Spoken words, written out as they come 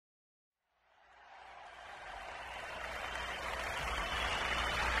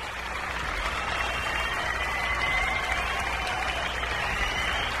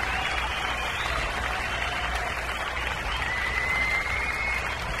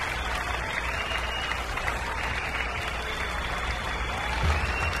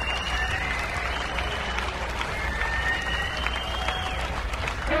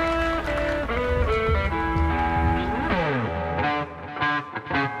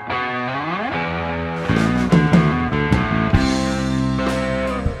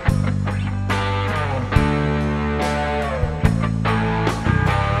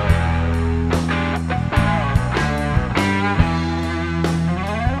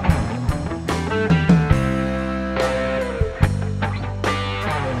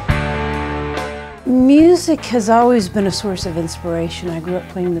Music has always been a source of inspiration. I grew up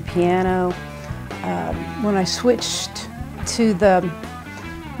playing the piano. When I switched to the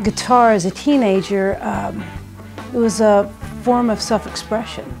guitar as a teenager, it was a form of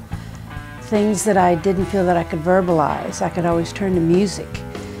self-expression. Things that I didn't feel that I could verbalize, I could always turn to music.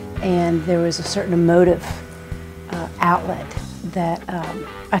 And there was a certain emotive outlet that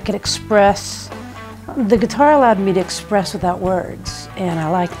I could express. The guitar allowed me to express without words, and I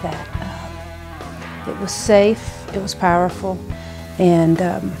liked that. It was safe, it was powerful, and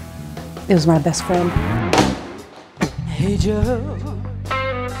it was my best friend. Hey Joe,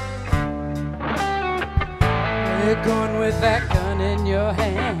 where you going with that gun in your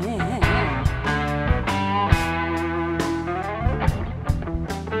hand?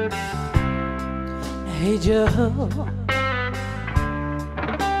 Hey Joe,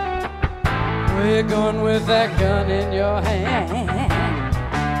 where you going with that gun in your hand?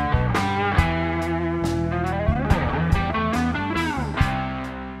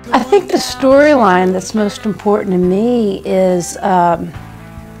 I think the storyline that's most important to me is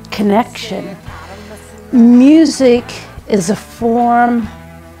connection. Music is an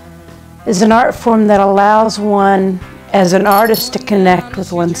art form that allows one as an artist to connect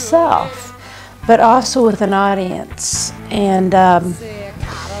with oneself, but also with an audience. And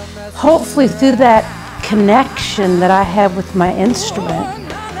hopefully through that connection that I have with my instrument,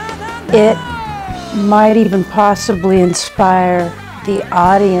 it might even possibly inspire the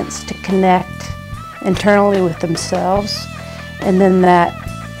audience to connect internally with themselves. And then that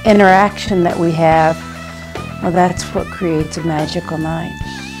interaction that we have, well, that's what creates a magical night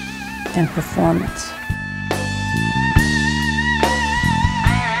and performance.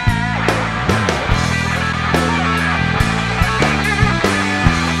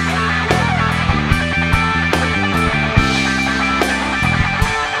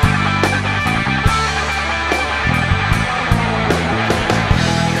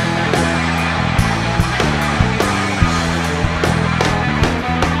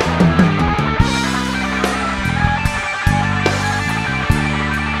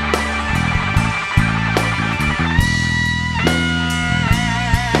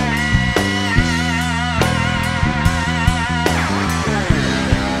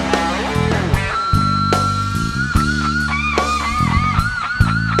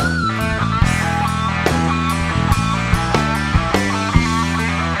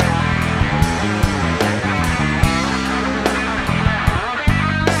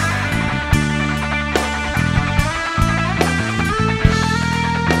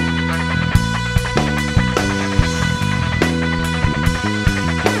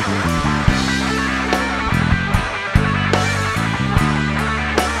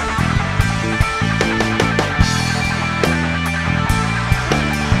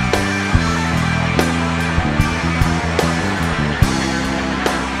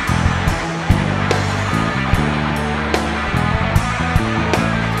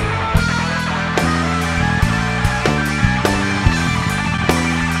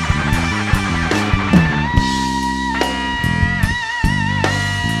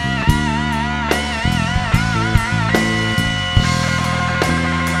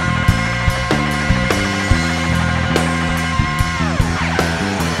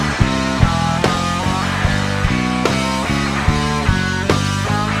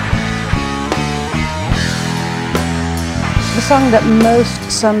 The song that most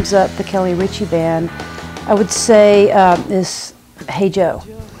sums up the Kelly Richey Band, I would say, is Hey Joe.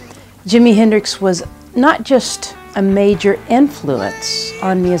 Jimi Hendrix was not just a major influence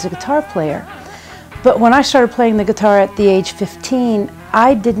on me as a guitar player, but when I started playing the guitar at the age 15,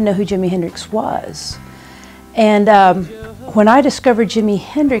 I didn't know who Jimi Hendrix was. And when I discovered Jimi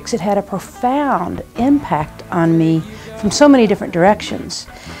Hendrix, it had a profound impact on me from so many different directions.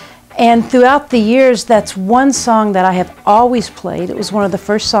 And throughout the years, that's one song that I have always played. It was one of the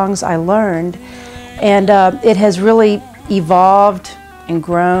first songs I learned, and it has really evolved and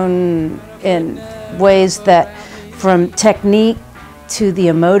grown in ways that, from technique to the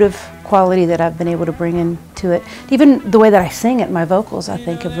emotive quality that I've been able to bring into it, even the way that I sing it, my vocals, I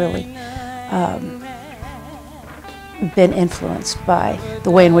think, have really been influenced by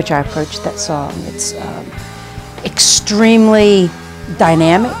the way in which I approached that song. It's extremely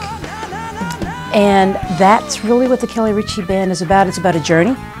dynamic. And that's really what the Kelly Richey Band is about. It's about a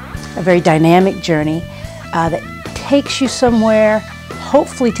journey, a very dynamic journey that takes you somewhere,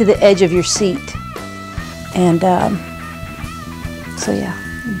 hopefully to the edge of your seat. And so yeah,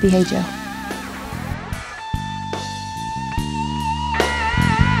 be Hey Joe.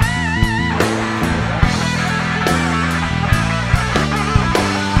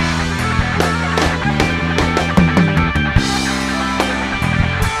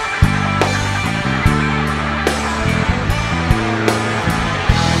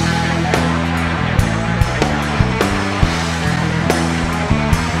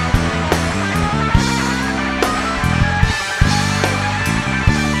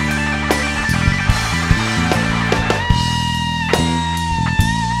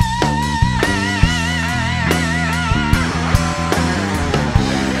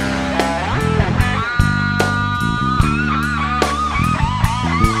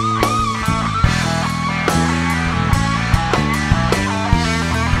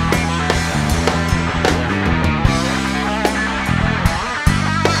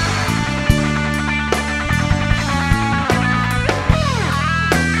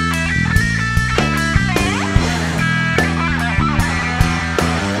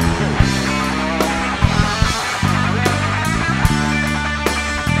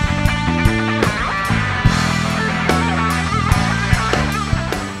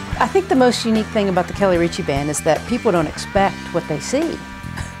 most unique thing about the Kelly Richey Band is that people don't expect what they see.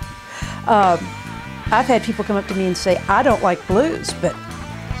 I've had people come up to me and say, I don't like blues, but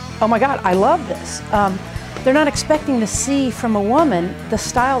oh my God, I love this. They're not expecting to see from a woman the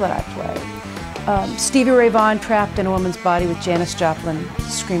style that I play. Stevie Ray Vaughan trapped in a woman's body with Janis Joplin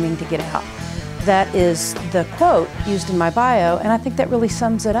screaming to get out. That is the quote used in my bio, and I think that really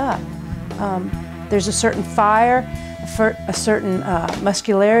sums it up. There's a certain fire, a certain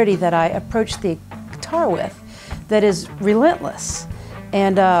muscularity that I approach the guitar with that is relentless,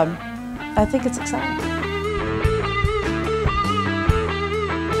 and I think it's exciting.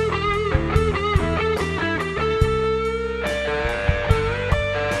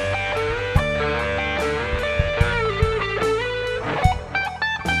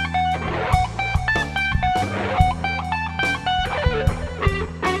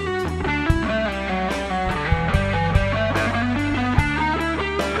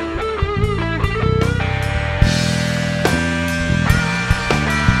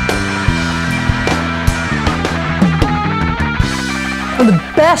 I'm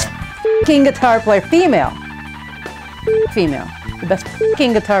the best f***ing guitar player, female, the best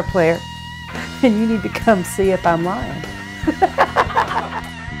f***ing guitar player, and you need to come see if I'm lying.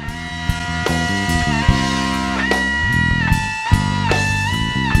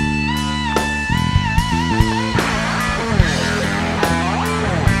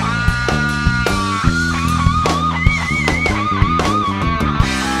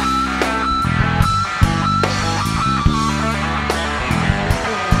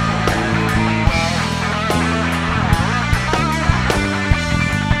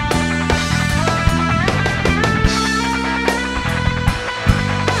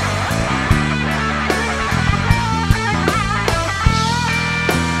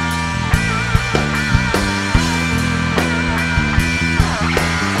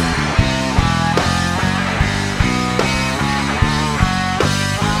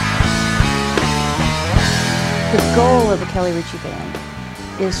 The goal of the Kelly Richey Band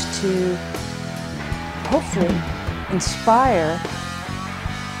is to hopefully inspire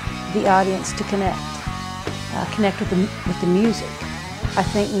the audience to connect with the music. I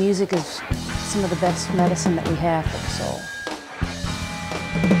think music is some of the best medicine that we have for the soul.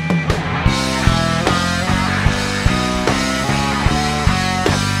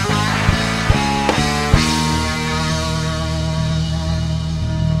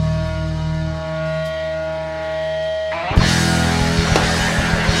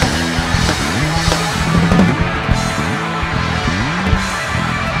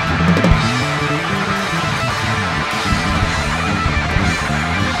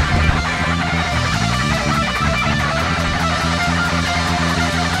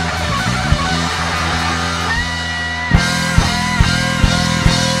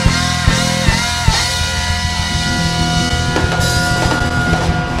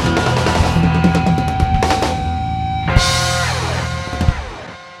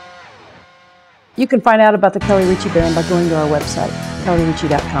 You can find out about the Kelly Richey Band by going to our website,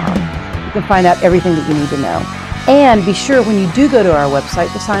 kellyrechey.com. You can find out everything that you need to know. And be sure when you do go to our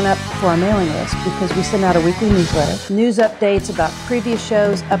website to sign up for our mailing list, because we send out a weekly newsletter, news updates about previous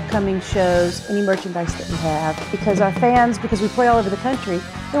shows, upcoming shows, any merchandise that we have. Because our fans, because we play all over the country,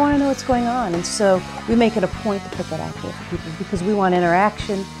 they want to know what's going on. And so we make it a point to put that out there for people because we want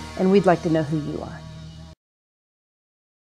interaction and we'd like to know who you are.